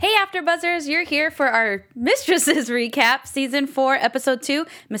AfterBuzzers, you're here for our Mistresses recap, Season 4, Episode 2,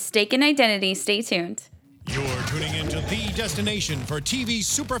 Mistaken Identity. Stay tuned. You're tuning into the destination for TV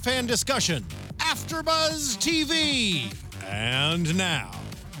superfan discussion, AfterBuzz TV. And now,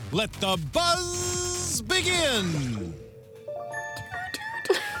 let the buzz begin.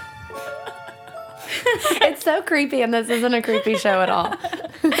 It's so creepy, and this isn't a creepy show at all.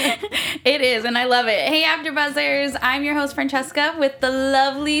 It is, and I love it. Hey, AfterBuzzers, I'm your host, Francesca, with the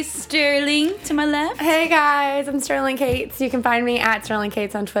lovely Sterling to my left. Hey guys, I'm Sterling Cates. You can find me at Sterling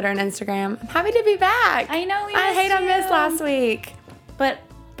Cates on Twitter and Instagram. I'm happy to be back. I know, I missed last week.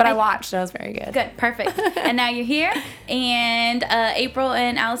 But I watched, and it was very good. Good, perfect. And now you're here, and April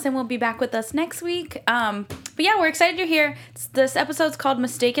and Allison will be back with us next week. But yeah, we're excited you're here. This episode's called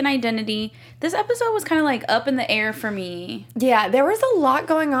Mistaken Identity. This episode was kind of like up in the air for me. Yeah, there was a lot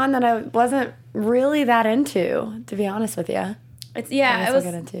going on that I wasn't really that into, to be honest with you. It was.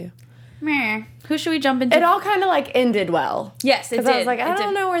 Get into. Meh. Who should we jump into? It all kind of like ended well. Yes, it did. Because I was like, I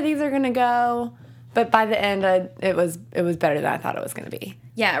don't know where these are gonna go. But by the end, it was better than I thought it was going to be.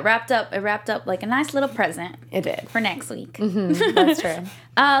 Yeah, it wrapped up like a nice little present. It did. For next week. Mm-hmm, that's true.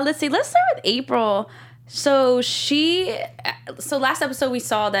 Let's see. Let's start with April. So last episode we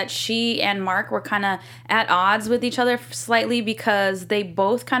saw that she and Mark were kind of at odds with each other slightly because they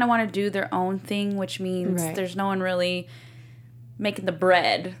both kind of want to do their own thing, which means there's no one really making the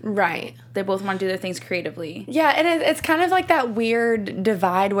bread. Right. They both want to do their things creatively. Yeah, and it's kind of like that weird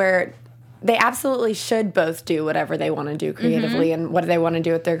divide where they absolutely should both do whatever they want to do creatively and what they want to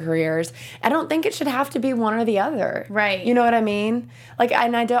do with their careers. I don't think it should have to be one or the other. Right. You know what I mean? Like,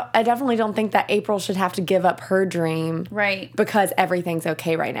 and I definitely don't think that April should have to give up her dream. Right. Because everything's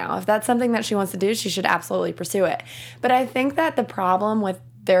okay right now. If that's something that she wants to do, she should absolutely pursue it. But I think that the problem with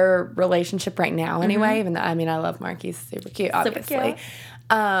their relationship right now anyway, even though, I mean, I love Mark. He's super cute, obviously. Super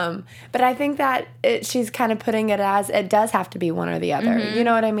cute. But I think that she's kind of putting it as it does have to be one or the other. You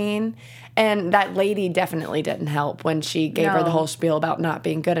know what I mean? And that lady definitely didn't help when she gave her the whole spiel about not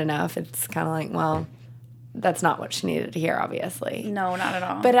being good enough. It's kind of like, well, that's not what she needed to hear, obviously. No, not at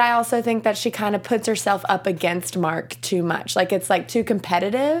all. But I also think that she kind of puts herself up against Mark too much. Like, it's like too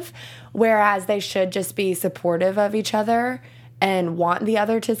competitive, whereas they should just be supportive of each other and want the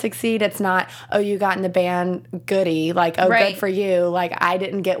other to succeed. It's not, oh, you got in the band, goody. Like, oh, good for you. Like, I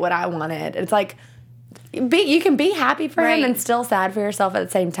didn't get what I wanted. It's like, you can be happy for him and still sad for yourself at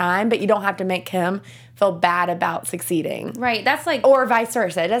the same time, but you don't have to make him feel bad about succeeding. Right. That's like... Or vice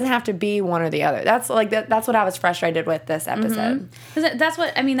versa. It doesn't have to be one or the other. That's like that's what I was frustrated with this episode. Because that's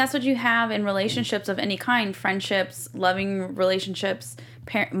what you have in relationships of any kind. Friendships, loving relationships,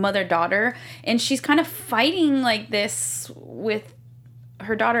 mother-daughter. And she's kind of fighting like this with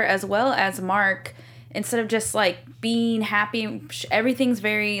her daughter as well as Mark. Instead of just like being happy, everything's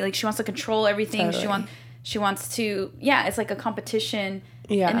very like she wants to control everything. Totally. She wants to it's like a competition.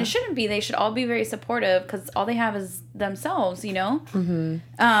 Yeah, and it shouldn't be. They should all be very supportive because all they have is themselves. You know.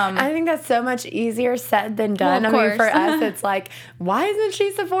 I think that's so much easier said than done. Well, I mean, for us, it's like, why isn't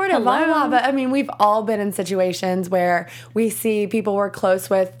she supportive? Blah, blah, blah. But I mean, we've all been in situations where we see people we're close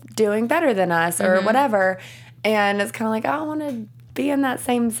with doing better than us or whatever, and it's kind of like, I want to be in that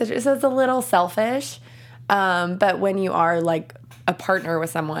same situation. So it's a little selfish. But when you are like a partner with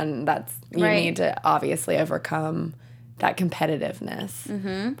someone, you need to obviously overcome that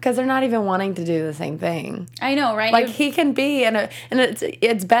competitiveness because they're not even wanting to do the same thing. I know, right? Like he can be, and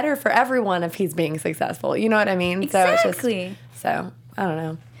it's better for everyone if he's being successful. You know what I mean? Exactly. So I don't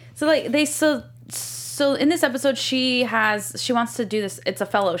know. So like so in this episode, she wants to do this. It's a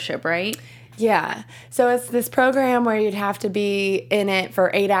fellowship, right? Yeah. So it's this program where you'd have to be in it for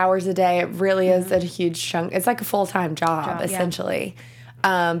 8 hours a day. It really is a huge chunk. It's like a full-time job essentially.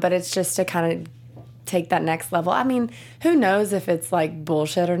 But it's just to kind of take that next level. I mean, who knows if it's like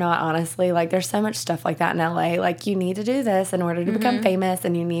bullshit or not, honestly. Like there's so much stuff like that in LA. Like you need to do this in order to become famous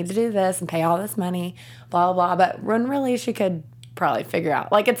and you need to do this and pay all this money, blah, blah, blah. But when really she could probably figure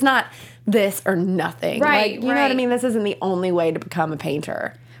out. Like it's not this or nothing. Right, like, you know what I mean? This isn't the only way to become a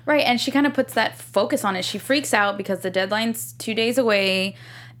painter. Right, and she kind of puts that focus on it. She freaks out because the deadline's 2 days away,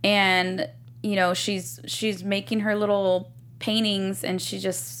 and you know she's making her little paintings, and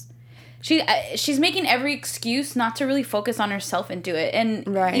she's making every excuse not to really focus on herself and do it. And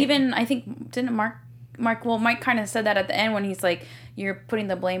even I think didn't Mike kind of said that at the end when he's like, "You're putting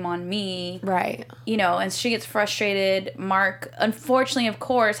the blame on me," right? You know, and she gets frustrated. Mark, unfortunately, of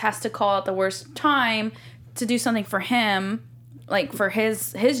course, has to call at the worst time to do something for him. Like for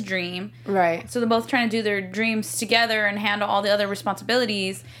his dream. Right. So they're both trying to do their dreams together and handle all the other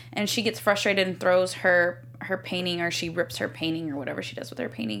responsibilities. And she gets frustrated and throws her her painting, or she rips her painting or whatever she does with her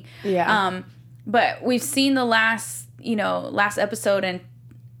painting. Yeah. But we've seen the last episode, and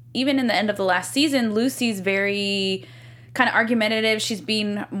even in the end of the last season, Lucy's very kind of argumentative. She's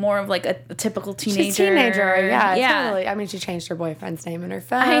being more of like a typical teenager. She's a teenager, yeah, totally. I mean, she changed her boyfriend's name in her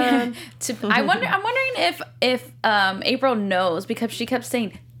phone. I'm wondering if April knows, because she kept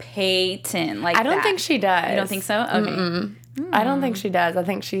saying Peyton like that. I don't think she does. You don't think so? Okay. I don't think she does. I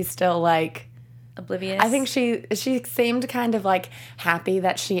think she's still like oblivious. I think she seemed kind of like happy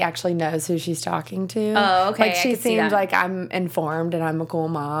that she actually knows who she's talking to. Oh, okay. Like she seemed like, I'm informed and I'm a cool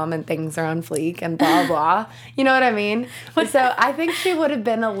mom and things are on fleek and blah blah. You know what I mean? So I think she would have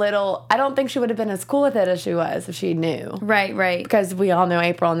been I don't think she would have been as cool with it as she was if she knew. Right. Because we all know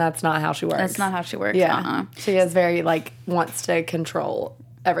April, and that's not how she works. That's not how she works. Yeah. She is very wants to control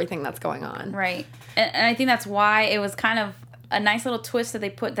everything that's going on. Right. And I think that's why it was kind of a nice little twist that they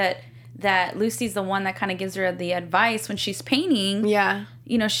put that Lucy's the one that kind of gives her the advice when she's painting. Yeah.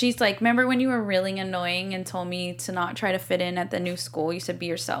 You know, she's like, remember when you were really annoying and told me to not try to fit in at the new school? You said be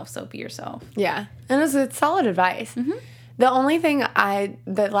yourself, so be yourself. Yeah. And it's solid advice. Mm-hmm.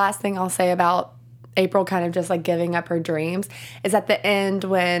 The last thing I'll say about April kind of just giving up her dreams is at the end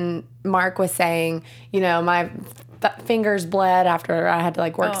when Mark was saying, my fingers bled after I had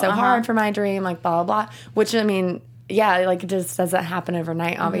to work so hard for my dream, blah, blah, blah. Which, I mean, yeah, it just doesn't happen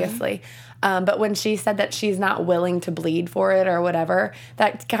overnight, obviously. Mm-hmm. But when she said that she's not willing to bleed for it or whatever,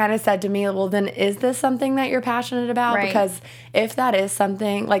 that kind of said to me, well, then is this something that you're passionate about? Right. Because if that is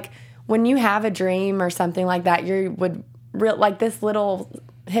something, when you have a dream or something like that, you would, this little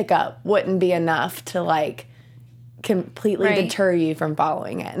hiccup wouldn't be enough to, completely deter you from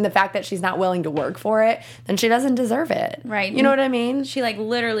following it. And the fact that she's not willing to work for it, then she doesn't deserve it. Right. You know what I mean? She,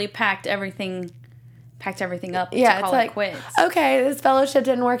 literally packed everything up to call it quits. Okay, this fellowship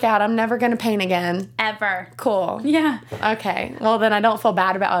didn't work out. I'm never going to paint again. Ever. Cool. Yeah. Okay. Well, then I don't feel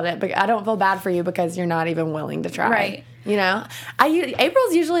bad about it, but I don't feel bad for you because you're not even willing to try. Right.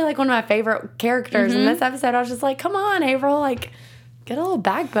 April's usually one of my favorite characters. In this episode, I was just like, come on, April, get a little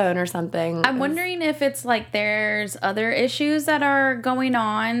backbone or something. I'm wondering if it's there's other issues that are going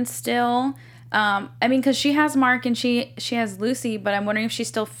on still. I mean, because she has Mark and she has Lucy, but I'm wondering if she's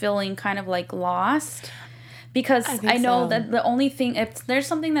still feeling kind of lost. Because I know that the only thing, if there's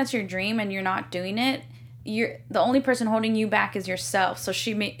something that's your dream and you're not doing it, the only person holding you back is yourself. So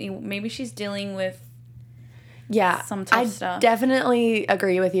maybe she's dealing with some tough stuff. I definitely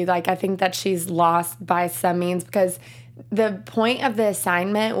agree with you. I think that she's lost by some means because the point of the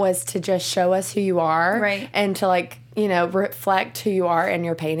assignment was to just show us who you are. Right. And to reflect who you are in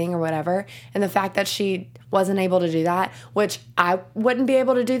your painting or whatever. And the fact that she wasn't able to do that, which I wouldn't be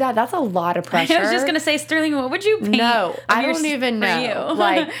able to do that, that's a lot of pressure. I was just going to say, Sterling, what would you paint? No, I don't even know.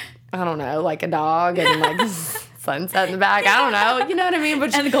 I don't know, a dog and sunset in the back. I don't know. You know what I mean?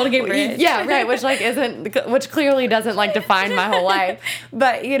 And the Golden Gate Bridge. Yeah, right. Which clearly doesn't define my whole life.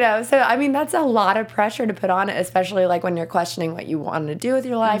 But so I mean, that's a lot of pressure to put on it, especially when you're questioning what you want to do with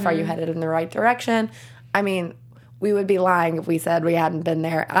your life. Mm-hmm. Are you headed in the right direction? I mean, we would be lying if we said we hadn't been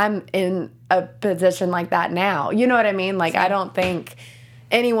there. I'm in a position like that now. You know what I mean? I don't think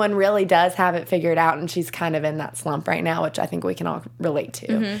anyone really does have it figured out, and she's kind of in that slump right now, which I think we can all relate to.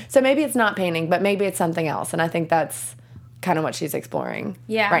 Mm-hmm. So maybe it's not painting, but maybe it's something else, and I think that's kind of what she's exploring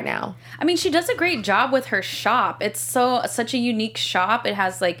right now. I mean, she does a great job with her shop. It's such a unique shop. It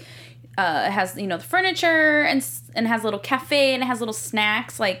has it has the furniture and has a little cafe and it has little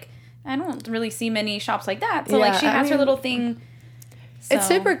snacks. I don't really see many shops like that. So she has her little thing. So. It's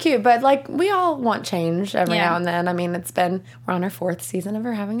super cute, but we all want change every now and then. I mean, we're on our 4th season of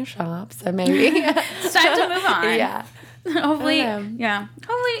her having a shop, so maybe it's time to move on. Yeah.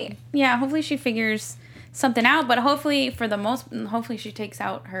 Hopefully she figures something out, but hopefully she takes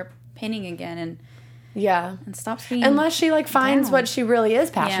out her painting again and stops being unless she finds what she really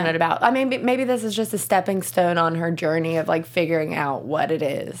is passionate about. I mean, maybe this is just a stepping stone on her journey of figuring out what it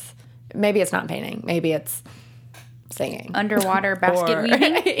is. Maybe it's not painting. Maybe it's singing. Underwater basket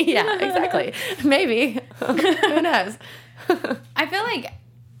weaving? Yeah, exactly. Maybe. Who knows? I feel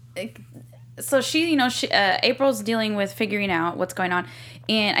so she, April's dealing with figuring out what's going on.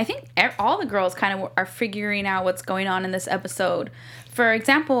 And I think all the girls kind of are figuring out what's going on in this episode. For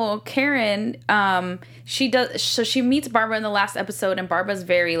example, Karen, she meets Barbara in the last episode, and Barbara's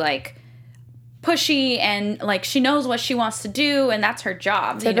very, pushy and she knows what she wants to do, and that's her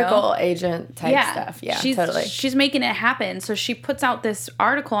job. Typical agent type stuff. Yeah, totally. She's making it happen. So she puts out this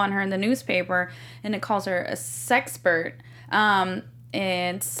article on her in the newspaper, and it calls her a sexpert.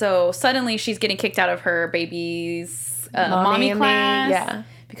 And so suddenly she's getting kicked out of her baby's mommy class.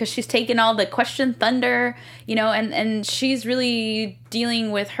 because she's taken all the question thunder, you know, and she's really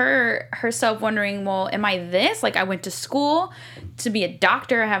dealing with herself wondering, well, am I this? Like, I went to school to be a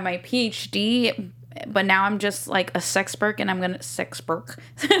doctor, I have my PhD, but now I'm just like a sexpert, and I'm gonna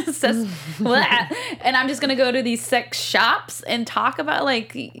and I'm just gonna go to these sex shops and talk about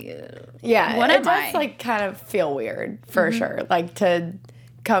like, yeah, what it am does I? like kind of feel weird for sure. Like to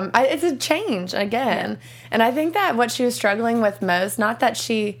come, it's a change again, and I think that what she was struggling with most, not that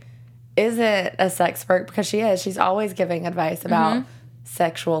she isn't a sexpert, because she is. She's always giving advice about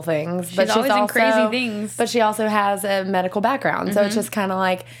sexual things, but she's always in also crazy things. But she also has a medical background, so it's just kind of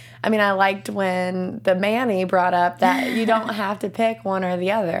like. I mean, I liked when the Manny brought up that you don't have to pick one or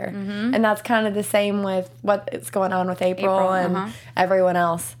the other. And that's kind of the same with what's going on with April and everyone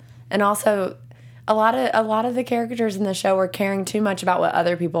else. And also, a lot of the characters in the show were caring too much about what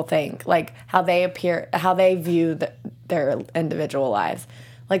other people think, like how they appear, how they view their individual lives.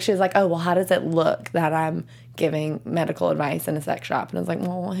 Like, she was like, oh, well, how does it look that I'm giving medical advice in a sex shop? And I was like,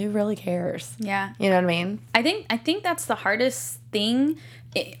 well, who really cares? Yeah. You know what I mean? I think that's the hardest thing,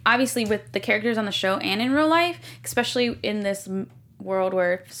 obviously with the characters on the show and in real life, especially in this world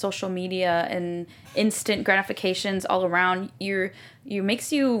where social media and instant gratifications all around, you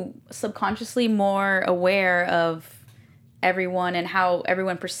makes you subconsciously more aware of everyone and how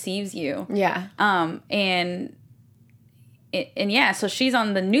everyone perceives you. Yeah. And yeah, so she's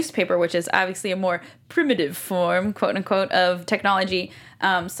on the newspaper, which is obviously a more primitive form, quote unquote, of technology.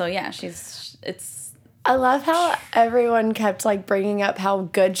 So yeah, I love how everyone kept like bringing up how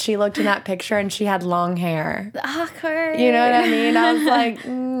good she looked in that picture, and she had long hair. awkward. You know what I mean? I was like,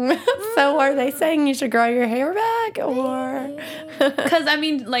 so are they saying you should grow your hair back, or? Because I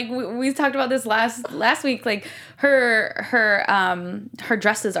mean, like we talked about this last week. Like her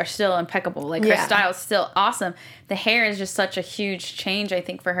dresses are still impeccable. Like her style is still awesome. The hair is just such a huge change, I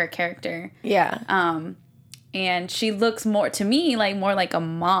think, for her character. Yeah. And she looks more like a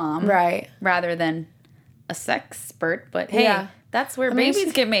mom, Right. rather than a sexpert. But hey, that's where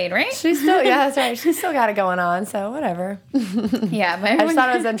babies get made, right? She's still, yeah, that's right. She's still got it going on, so whatever. Yeah, but I just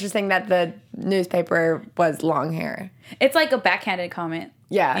thought it was interesting that the newspaper was long hair. it's like a backhanded comment.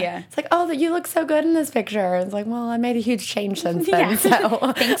 Yeah. Yeah. It's like, oh, you look so good in this picture. It's like, well, I made a huge change since then,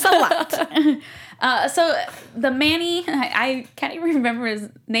 so. Thanks a lot. So the Manny, I can't even remember his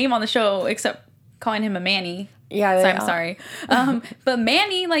name on the show except calling him a Manny. Yeah. So I'm sorry. But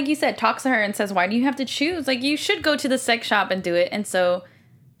Manny, like you said, talks to her and says, why do you have to choose? Like, you should go to the sex shop and do it. And so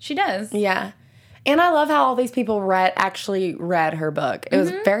she does. Yeah. And I love how all these people actually read her book. It was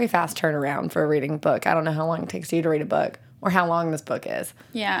very fast turnaround for a reading book. I don't know how long it takes you to read a book or how long this book is.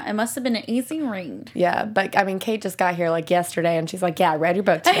 Yeah, it must have been an easy read. Yeah, but I mean, Kate just got here like yesterday, and she's like, yeah, I read your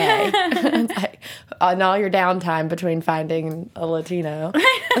book today. It's like, on all your downtime between finding a Latino.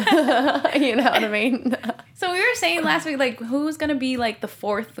 You know what I mean? So we were saying last week, like, who's going to be, like, the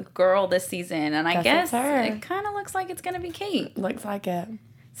fourth girl this season? And I guess it kind of looks like it's going to be Kate. Looks like it.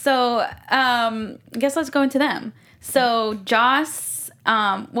 So, I guess let's go into them. So, Joss,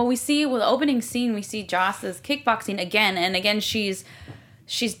 we see, the opening scene, we see Joss is kickboxing again. And again, she's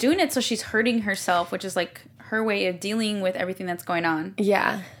doing it so she's hurting herself, which is, like, her way of dealing with everything that's going on.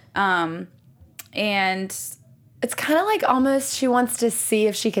 Yeah. And it's kind of like almost she wants to see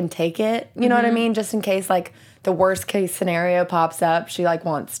if she can take it. You know what I mean? Just in case, like, the worst case scenario pops up, she, like,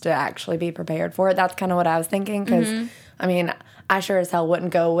 wants to actually be prepared for it. That's kind of what I was thinking. Because, I mean, I sure as hell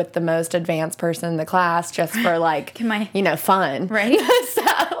wouldn't go with the most advanced person in the class just for, like, fun. Right? So,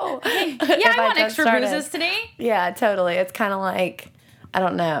 I want extra bruises today. Yeah, totally. It's kind of like, I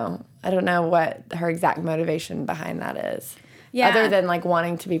don't know what her exact motivation behind that is. Yeah. Other than, like,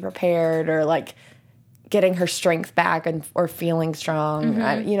 wanting to be prepared or, like, getting her strength back or feeling strong.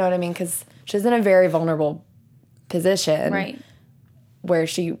 You know what I mean? Because she's in a very vulnerable position. Right. Where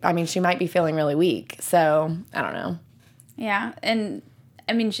she might be feeling really weak. So, I don't know. Yeah. And,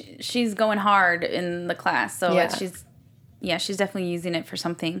 I mean, she's going hard in the class. So she's definitely using it for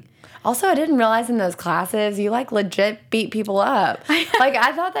something. Also, I didn't realize in those classes you, like, legit beat people up. Like,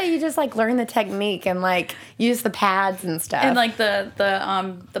 I thought that you just, like, learn the technique and, like, use the pads and stuff. And, like, the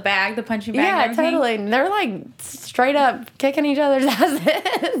bag, the punching bag. Yeah, and everything. totally. And they're, like, straight up kicking each other's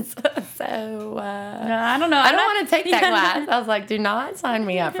asses. So, I don't know. I don't want to take that class. I was like, do not sign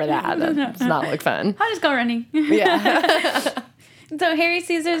me up for that. That does not look fun. I'll just go running. Yeah. So Harry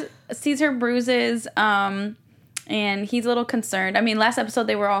sees her bruises, and he's a little concerned. I mean, last episode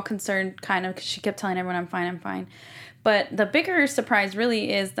they were all concerned, kind of, because she kept telling everyone, I'm fine. But the bigger surprise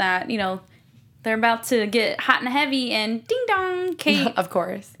really is that, you know, they're about to get hot and heavy, and ding dong, Kate. Of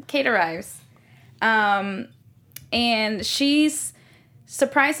course. Kate arrives. And she's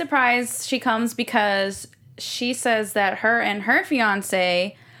surprise, surprise, she comes because she says that her and her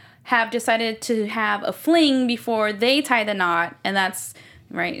fiance have decided to have a fling before they tie the knot. And that's,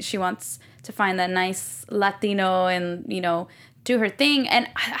 right, she wants to find that nice Latino and, you know, do her thing. And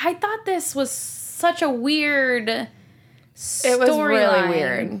I thought this was such a weird storyline. It was really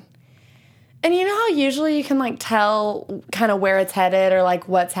weird. And you know how usually you can, like, tell kind of where it's headed or, like,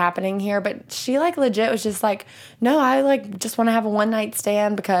 what's happening here? But she, like, legit was just like, no, I, like, just want to have a one-night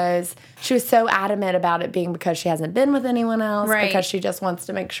stand, because she was so adamant about it being because she hasn't been with anyone else. Right. Because she just wants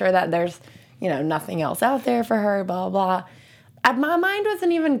to make sure that there's, you know, nothing else out there for her, blah, blah. My mind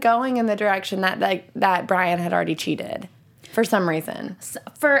wasn't even going in the direction that, like, that Brian had already cheated for some reason.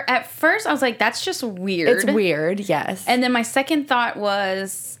 At first, I was like, that's just weird. It's weird, yes. And then my second thought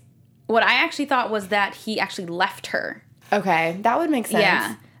was... What I actually thought was that he actually left her. Okay, that would make sense.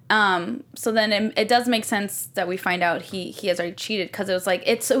 Yeah. So then it does make sense that we find out he has already cheated, because it was like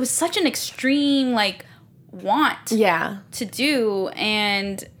it was such an extreme like want to do,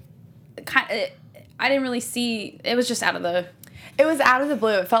 and I didn't really see, it was just out of the... It was out of the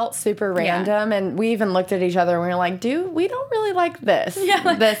blue. It felt super random, and we even looked at each other and we were like, we don't really like this. Yeah,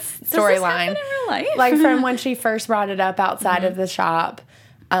 like, this storyline. Does this happen in real life? Like from when she first brought it up outside of the shop.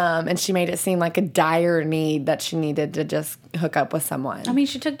 And she made it seem like a dire need that she needed to just hook up with someone. I mean,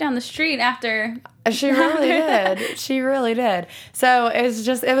 she took down the street after. She really did. She really did. So it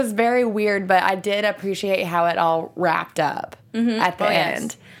was very weird, but I did appreciate how it all wrapped up at the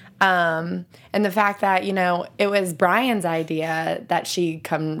end. And the fact that, you know, it was Brian's idea that she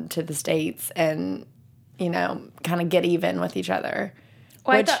come to the States and, you know, kind of get even with each other.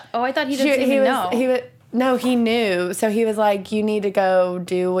 I thought he didn't even know. No, he knew. So he was like, you need to go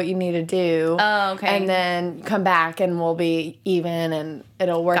do what you need to do. Oh, okay. And then come back and we'll be even and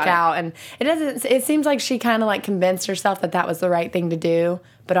it'll work out. And it seems like she kind of like convinced herself that that was the right thing to do.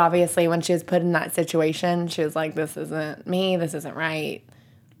 But obviously when she was put in that situation, she was like, this isn't me. This isn't right.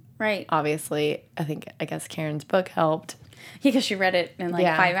 Right. Obviously, I guess Karen's book helped. Yeah, because she read it in like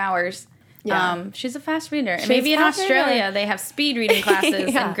 5 hours. Yeah. She's a fast reader. And She's maybe in Australia reader. they have speed reading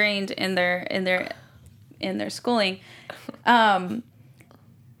classes ingrained in their schooling. But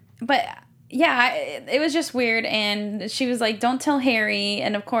yeah, it was just weird. And she was like, don't tell Harry.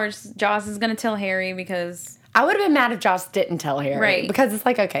 And of course, Joss is going to tell Harry because... I would have been mad if Joss didn't tell Harry. Right. Because it's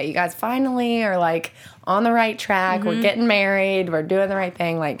like, okay, you guys finally are like on the right track. We're getting married. We're doing the right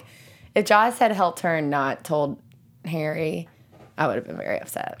thing. Like, if Joss had helped her and not told Harry, I would have been very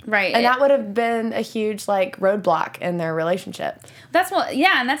upset. Right. And that would have been a huge, like, roadblock in their relationship.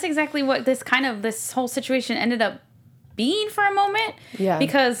 And that's exactly what this whole situation ended up being for a moment. Yeah.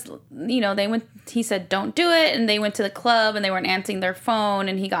 Because, you know, he said, don't do it. And they went to the club and they weren't answering their phone.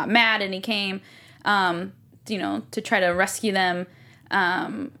 And he got mad and he came, you know, to try to rescue them.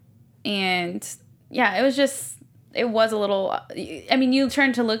 And yeah, it was a little, I mean, you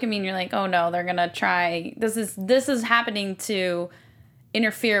turn to look at me and you're like, oh no, they're going to try, this is happening to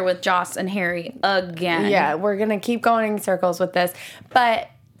interfere with Joss and Harry again. Yeah, we're going to keep going in circles with this. But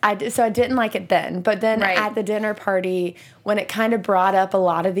I didn't like it then. But then at the dinner party, when it kind of brought up a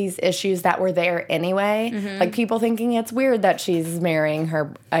lot of these issues that were there anyway, like people thinking it's weird that she's marrying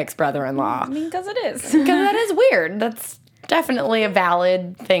her ex-brother-in-law. I mean, because it is. Because that is weird. That's definitely a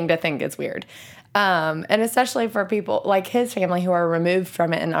valid thing to think it's weird. And especially for people like his family who are removed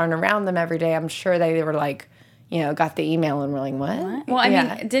from it and aren't around them every day, I'm sure they were like, you know, got the email and were like, what? Well, I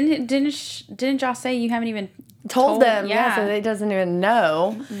mean, didn't Joss say you haven't even told them? Yeah, so they doesn't even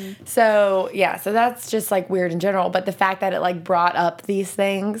know. Mm-hmm. So, yeah, so that's just like weird in general. But the fact that it like brought up these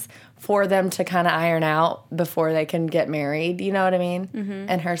things for them to kind of iron out before they can get married, you know what I mean? Mm-hmm.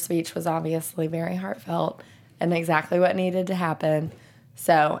 And her speech was obviously very heartfelt and exactly what needed to happen.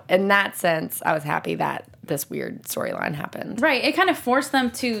 So, in that sense, I was happy that this weird storyline happened. Right. It kind of forced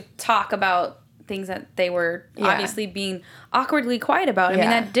them to talk about things that they were obviously being awkwardly quiet about. I mean,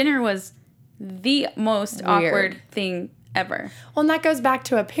 that dinner was the most awkward thing ever. Well, and that goes back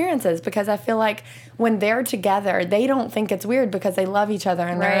to appearances, because I feel like when they're together, they don't think it's weird because they love each other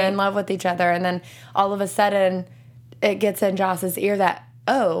and they're in love with each other. And then all of a sudden, it gets in Joss's ear that,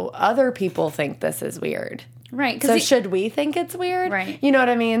 oh, other people think this is weird. Right. So should we think it's weird? Right. You know what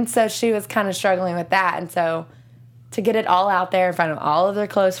I mean? So she was kind of struggling with that. And so to get it all out there in front of all of their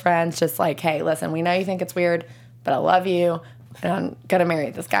close friends, just like, hey, listen, we know you think it's weird, but I love you. And I'm going to marry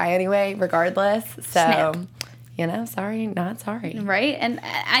this guy anyway, regardless. So, Snap. You know, sorry, not sorry. Right. And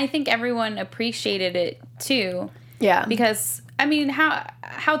I think everyone appreciated it too. Yeah. Because, I mean, how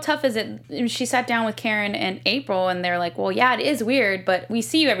tough is it? She sat down with Karen and April and they're like, well, yeah, it is weird, but we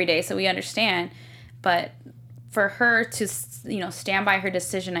see you every day, so we understand. But for her to, stand by her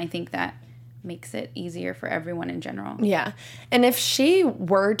decision, I think that makes it easier for everyone in general. Yeah. And if she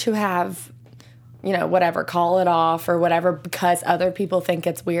were to have, whatever, call it off or whatever because other people think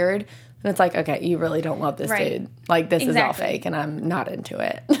it's weird, then it's like, okay, you really don't love this dude. Like, this is all fake and I'm not into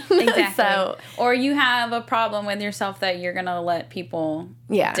it. Exactly. Or you have a problem with yourself that you're going to let people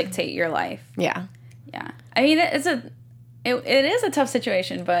dictate your life. Yeah. Yeah. I mean, it is a tough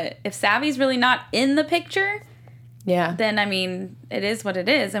situation, but if Savvy's really not in the picture, then, I mean, it is what it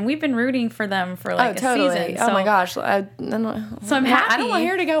is. And we've been rooting for them for a season. So, oh my gosh. So I'm happy. I don't want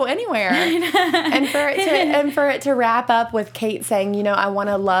her to go anywhere. and for it to wrap up with Kate saying, I want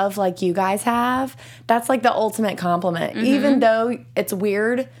to love like you guys have, that's like the ultimate compliment. Mm-hmm. Even though it's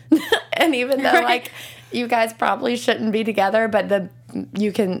weird and even though like you guys probably shouldn't be together, but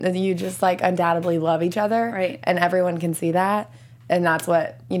you just like undoubtedly love each other. Right. And everyone can see that. And that's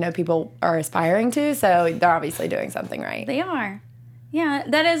what, people are aspiring to. So they're obviously doing something right. They are. Yeah,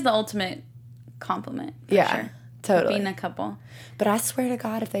 that is the ultimate compliment. For sure. Totally. Being a couple. But I swear to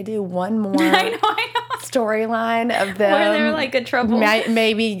God, if they do one more I know. storyline of them. Where they're like in trouble.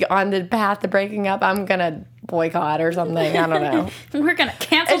 Maybe on the path to breaking up, I'm going to boycott or something. I don't know. We're going to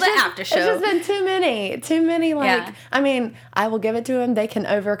cancel the after show. It's just been too many. Like, I mean, I will give it to them. They can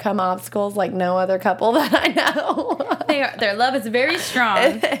overcome obstacles like no other couple that I know. Their love is very strong.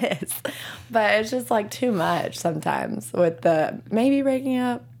 It is. But it's just like too much sometimes with the maybe breaking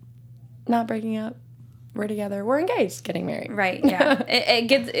up, not breaking up. We're together. We're engaged. Getting married. Right. Yeah.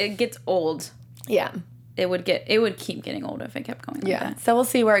 it gets old. Yeah. It would keep getting old if it kept going like that. So we'll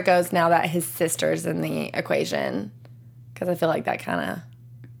see where it goes now that his sister's in the equation, because I feel like that kind of.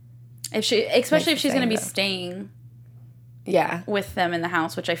 Especially if she's going to be staying. Yeah. With them in the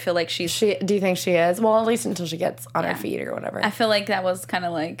house, which I feel like she's. Do you think she is? Well, at least until she gets on her feet or whatever. I feel like that was kind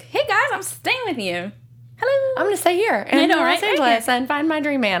of like, hey guys, I'm staying with you. Hello. I'm going to stay here in Los Angeles and find my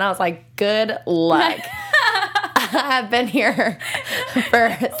dream man. I was like, good luck. I've been here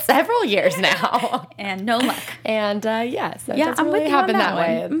for several years now. And no luck. And so it doesn't I'm really with you happen on that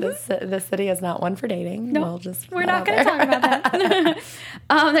way. Mm-hmm. This city is not one for dating. No, we're not going to talk about that.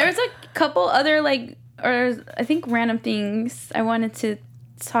 There was a couple other I think random things I wanted to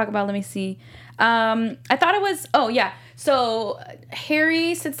talk about. Let me see. I thought it was, so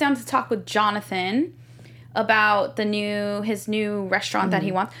Harry sits down to talk with Jonathan about his new restaurant that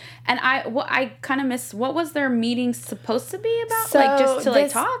he wants, and I kind of missed, what was their meeting supposed to be about? So just to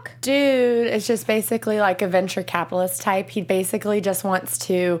talk? Dude is just basically like a venture capitalist type. He basically just wants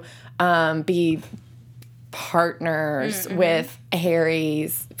to be partners with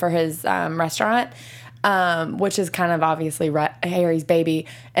Harry's for his restaurant, which is kind of obviously Harry's baby.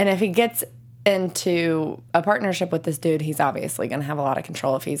 And if he gets into a partnership with this dude, he's obviously going to have a lot of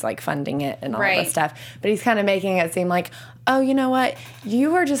control if he's like funding it and all this stuff. But he's kind of making it seem like, oh, you know what?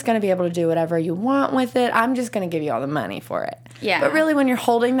 You are just going to be able to do whatever you want with it. I'm just going to give you all the money for it. Yeah. But really, when you're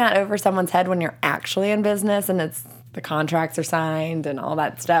holding that over someone's head when you're actually in business and the contracts are signed and all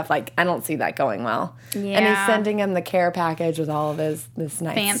that stuff, like, I don't see that going well. Yeah. And he's sending him the care package with all of this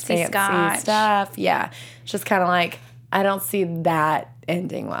nice fancy scotch stuff. Yeah. It's just kind of like, I don't see that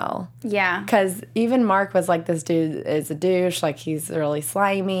ending well. Yeah. Because even Mark was like, this dude is a douche. Like, he's really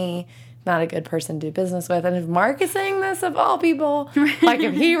slimy, not a good person to do business with. And if Mark is saying this, of all people, like,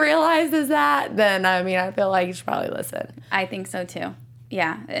 if he realizes that, then, I mean, I feel like you should probably listen. I think so, too.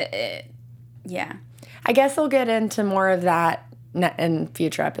 Yeah. Yeah. I guess we'll get into more of that in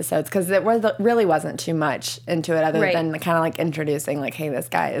future episodes, because it really wasn't too much into it other than kind of like introducing, like, hey, this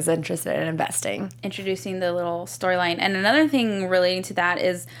guy is interested in investing. Introducing the little storyline. And another thing relating to that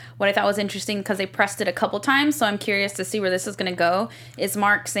is what I thought was interesting, because they pressed it a couple times, so I'm curious to see where this is going to go, is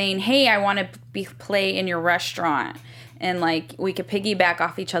Mark saying, hey, I want to play in your restaurant. And, like, we could piggyback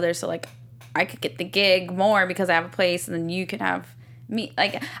off each other, so, like, I could get the gig more because I have a place, and then you could have me.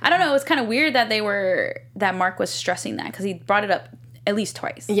 Like, I don't know, it was kind of weird that Mark was stressing that, because he brought it up at least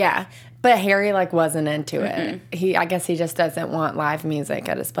twice. Yeah, but Harry, like, wasn't into it. I guess he just doesn't want live music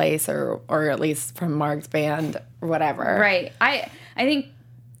at his place, or at least from Mark's band or whatever. Right. I think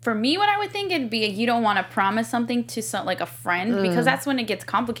for me, what I would think, it'd be, you don't want to promise something to like a friend, because that's when it gets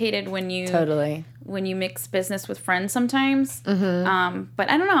complicated, when you mix business with friends sometimes. But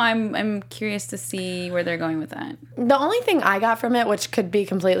I don't know. I'm curious to see where they're going with that. The only thing I got from it, which could be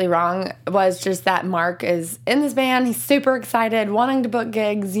completely wrong, was just that Mark is in this band. He's super excited, wanting to book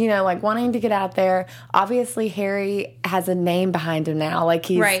gigs, like wanting to get out there. Obviously, Harry has a name behind him now. Like,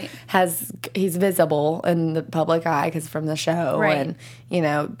 he's visible in the public eye because from the show, and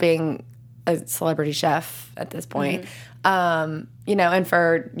being a celebrity chef at this point. You know, and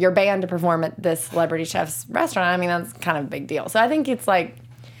for your band to perform at this celebrity chef's restaurant, I mean, that's kind of a big deal. So I think it's like,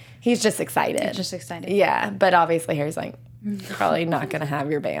 he's just excited. He's just excited. Yeah, but obviously Harry's like, probably not going to have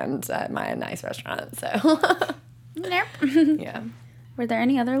your band at my nice restaurant, so. Nope. Yeah. Were there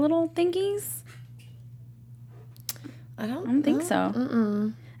any other little thingies? I don't I don't think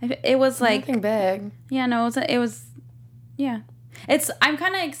so. It was like, nothing big. yeah, no, it was, yeah. I'm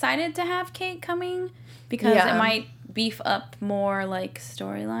kind of excited to have Kate coming because Yeah. it might beef up more like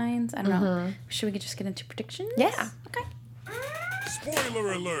storylines. I don't know. Should we just get into predictions? Yeah. Okay.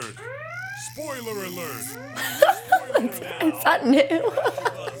 Spoiler alert! Spoiler alert! Is that new?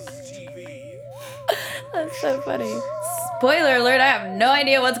 That's so funny. Spoiler alert, I have no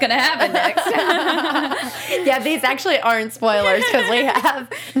idea what's going to happen next. Yeah, these actually aren't spoilers because we have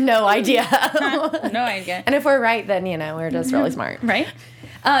no idea. No idea. And if we're right, then, you know, we're just really smart. Right?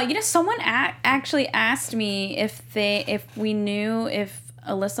 You know, someone actually asked me if we knew if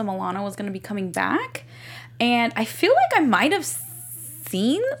Alyssa Milano was going to be coming back. And I feel like I might have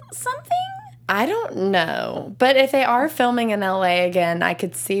seen something. I don't know. But if they are filming in LA again, I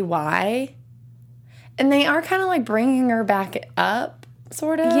could see why. And they are kind of like bringing her back up,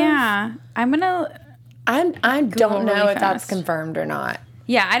 sort of. Yeah. I'm going to... I don't know really if that's fast. confirmed or not.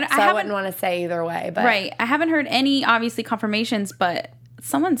 Yeah, I So I haven't... wouldn't want to say either way. But Right. I haven't heard any, obviously, confirmations, but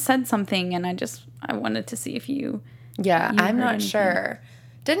someone said something, and I wanted to see if you... Yeah, You I'm heard not anything? sure.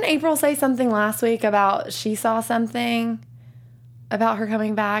 Didn't April say something last week about she saw something about her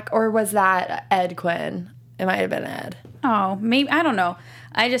coming back? Or was that Ed Quinn? It might have been Ed. Oh, maybe. I don't know.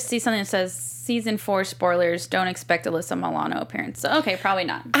 I just see something that says season 4 spoilers. Don't expect Alyssa Milano appearance. So, okay, probably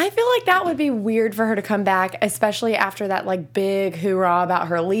not. I feel like that would be weird for her to come back, especially after that like big hoorah about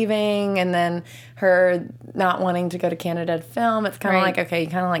her leaving and then her not wanting to go to Canada to film. It's kind of Right. like, okay, you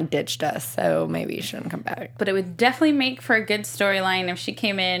kind of like ditched us, so maybe you shouldn't come back. But it would definitely make for a good storyline if she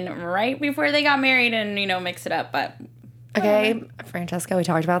came in right before they got married and, mix it up. But Okay, Francesca, we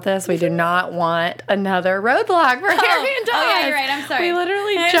talked about this. We do not want another roadblock for Harry and Dawn. oh, yeah, you're right. I'm sorry. We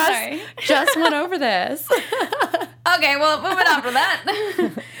literally I'm sorry. just went over this. Okay, well, moving on from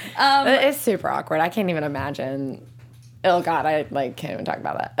that. It's super awkward. I can't even imagine. Oh God, I can't even talk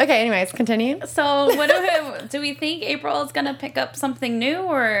about that. Okay, anyways, continue. So, what do we think April is gonna pick up something new,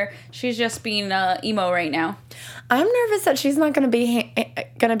 or she's just being emo right now? I'm nervous that she's not going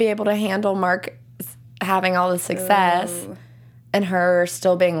to be able to handle Mark having all the success Ooh. and her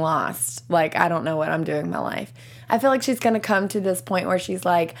still being lost. Like, I don't know what I'm doing in my life. I feel like she's going to come to this point where she's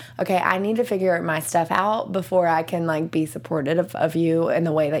like, okay, I need to figure my stuff out before I can like be supportive of you in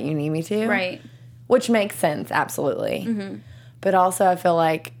the way that you need me to. Right. Which makes sense, absolutely. But also I feel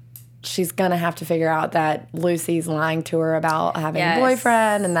like she's going to have to figure out that Lucy's lying to her about having Yes. a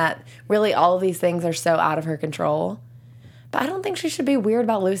boyfriend and that really all of these things are so out of her control. But I don't think she should be weird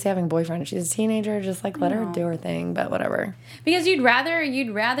about Lucy having a boyfriend. She's a teenager, just like let her do her thing, but whatever. Because you'd rather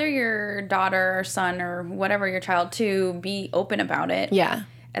your daughter or son or whatever your child to be open about it. Yeah.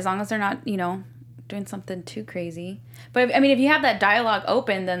 As long as they're not, doing something too crazy. But if you have that dialogue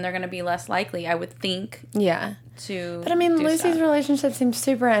open, then they're going to be less likely, I would think, Yeah. to. But I mean, do Lucy's stuff. relationship seems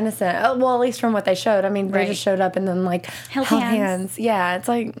super innocent. Well, at least from what they showed. I mean, they Right. just showed up and then like Held held hands. hands. Yeah, it's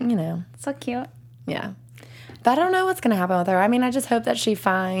like, So cute. yeah. But I don't know what's going to happen with her. I mean, I just hope that she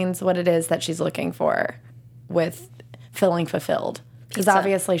finds what it is that she's looking for with feeling fulfilled. Because Pizza.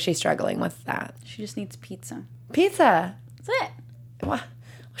 obviously she's struggling with that. She just needs pizza. Pizza. That's it. What?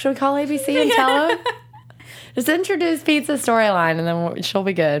 Should we call ABC and tell them? Just introduce pizza storyline and then she'll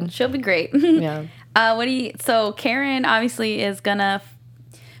be good. She'll be great. Yeah. So Karen obviously is gonna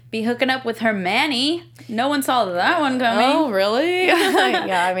be hooking up with her Manny. No one saw that one coming. Oh, really?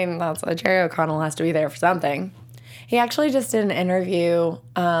 Yeah, I mean, that's Jerry O'Connell has to be there for something. He actually just did an interview.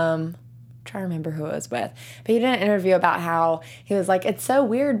 Trying to remember who it was with, but he did an interview about how he was like, it's so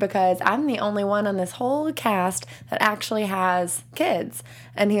weird because I'm the only one on this whole cast that actually has kids.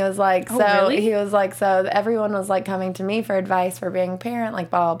 And he was like, so everyone was like coming to me for advice for being a parent,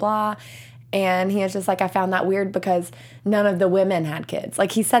 like blah, blah, blah. And he was just like, I found that weird because none of the women had kids.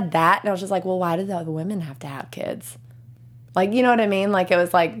 Like he said that, and I was just like, well, why did the other women have to have kids? Like, you know what I mean? Like, it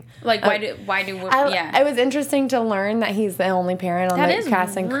was like... why do yeah. It was interesting to learn that he's the only parent on the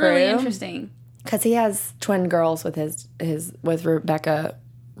cast and crew. Really interesting. Because he has twin girls with with Rebecca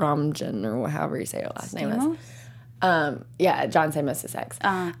Romijn, or however you say her last name is. Yeah, John Stamos' ex.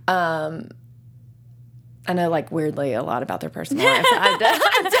 I know, like, weirdly a lot about their personal lives. I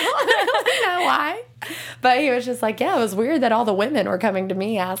don't really know why. But he was just like, yeah, it was weird that all the women were coming to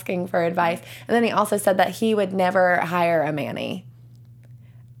me asking for advice. And then he also said that he would never hire a Manny.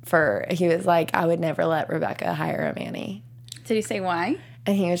 he was like, I would never let Rebecca hire a Manny. Did he say why?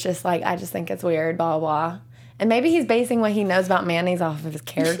 And he was just like, I just think it's weird, blah, blah. And maybe he's basing what he knows about Manny's off of his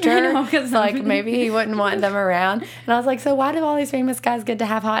character. I know, 'cause like, maybe he wouldn't want them around. And I was like, so why do all these famous guys get to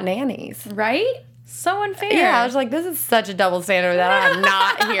have hot nannies? Right? So unfair. Yeah, I was like, this is such a double standard that I'm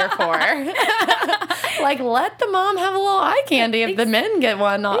not here for. Like, let the mom have a little eye candy if the men get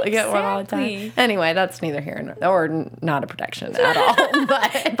one all the time. Anyway, that's neither here or not a protection at all.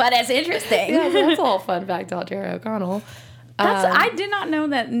 But it's interesting. Yeah, that's a whole fun fact about Jerry O'Connell. I did not know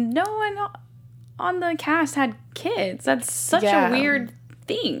that no one on the cast had kids. That's such a weird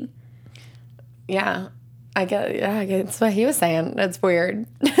thing. Yeah. I guess what he was saying. It's weird.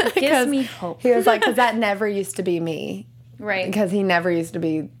 Gives me hope. He was like, because that never used to be me. Right. Because he never used to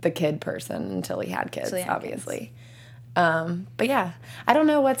be the kid person until he had kids, obviously. But yeah, I don't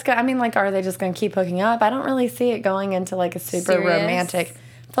know what's going to, I mean, like, are they just going to keep hooking up? I don't really see it going into like a super romantic.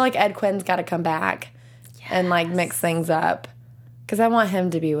 I feel like Ed Quinn's got to come back and like mix things up. Because I want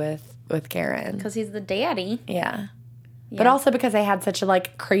him to be with Karen. Because he's the daddy. Yeah. But also because they had such a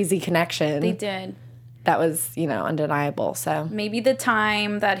like crazy connection. They did. That was, undeniable. So maybe the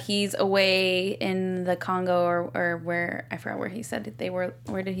time that he's away in the Congo or where, I forgot where he said they were,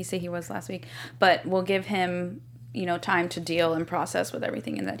 where did he say he was last week? But we'll give him, time to deal and process with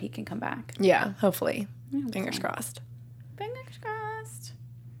everything and that he can come back. Yeah, hopefully. Fingers crossed. Fingers crossed.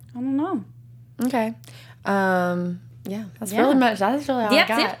 I don't know. Okay. Yeah, that's really much. That's really all I got.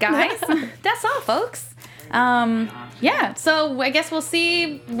 That's it, guys. That's all, folks. So I guess we'll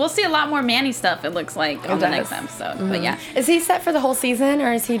see a lot more Manny stuff, it looks like, on the next episode. Mm-hmm. But yeah. Is he set for the whole season,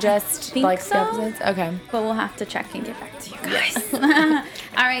 or is he just the episodes? Okay. But we'll have to check and get back to you guys.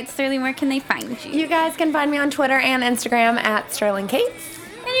 All right, Sterling, where can they find you? You guys can find me on Twitter and Instagram at Sterling Cates.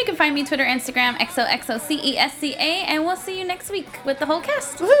 And you can find me Twitter, Instagram, XOXOCESCA, and we'll see you next week with the whole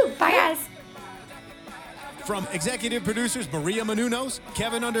cast. Woohoo! Bye, guys. From executive producers Maria Menounos,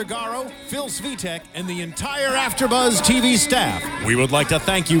 Kevin Undergaro, Phil Svitek, and the entire AfterBuzz TV staff, we would like to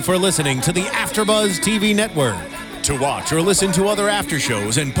thank you for listening to the AfterBuzz TV network. To watch or listen to other after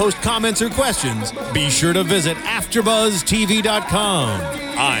shows and post comments or questions, be sure to visit AfterBuzzTV.com.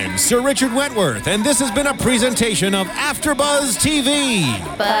 I'm Sir Richard Wentworth, and this has been a presentation of AfterBuzz TV.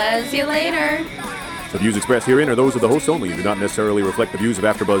 Buzz you later. The views expressed herein are those of the hosts only and do not necessarily reflect the views of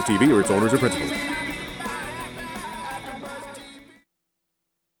AfterBuzz TV or its owners or principals.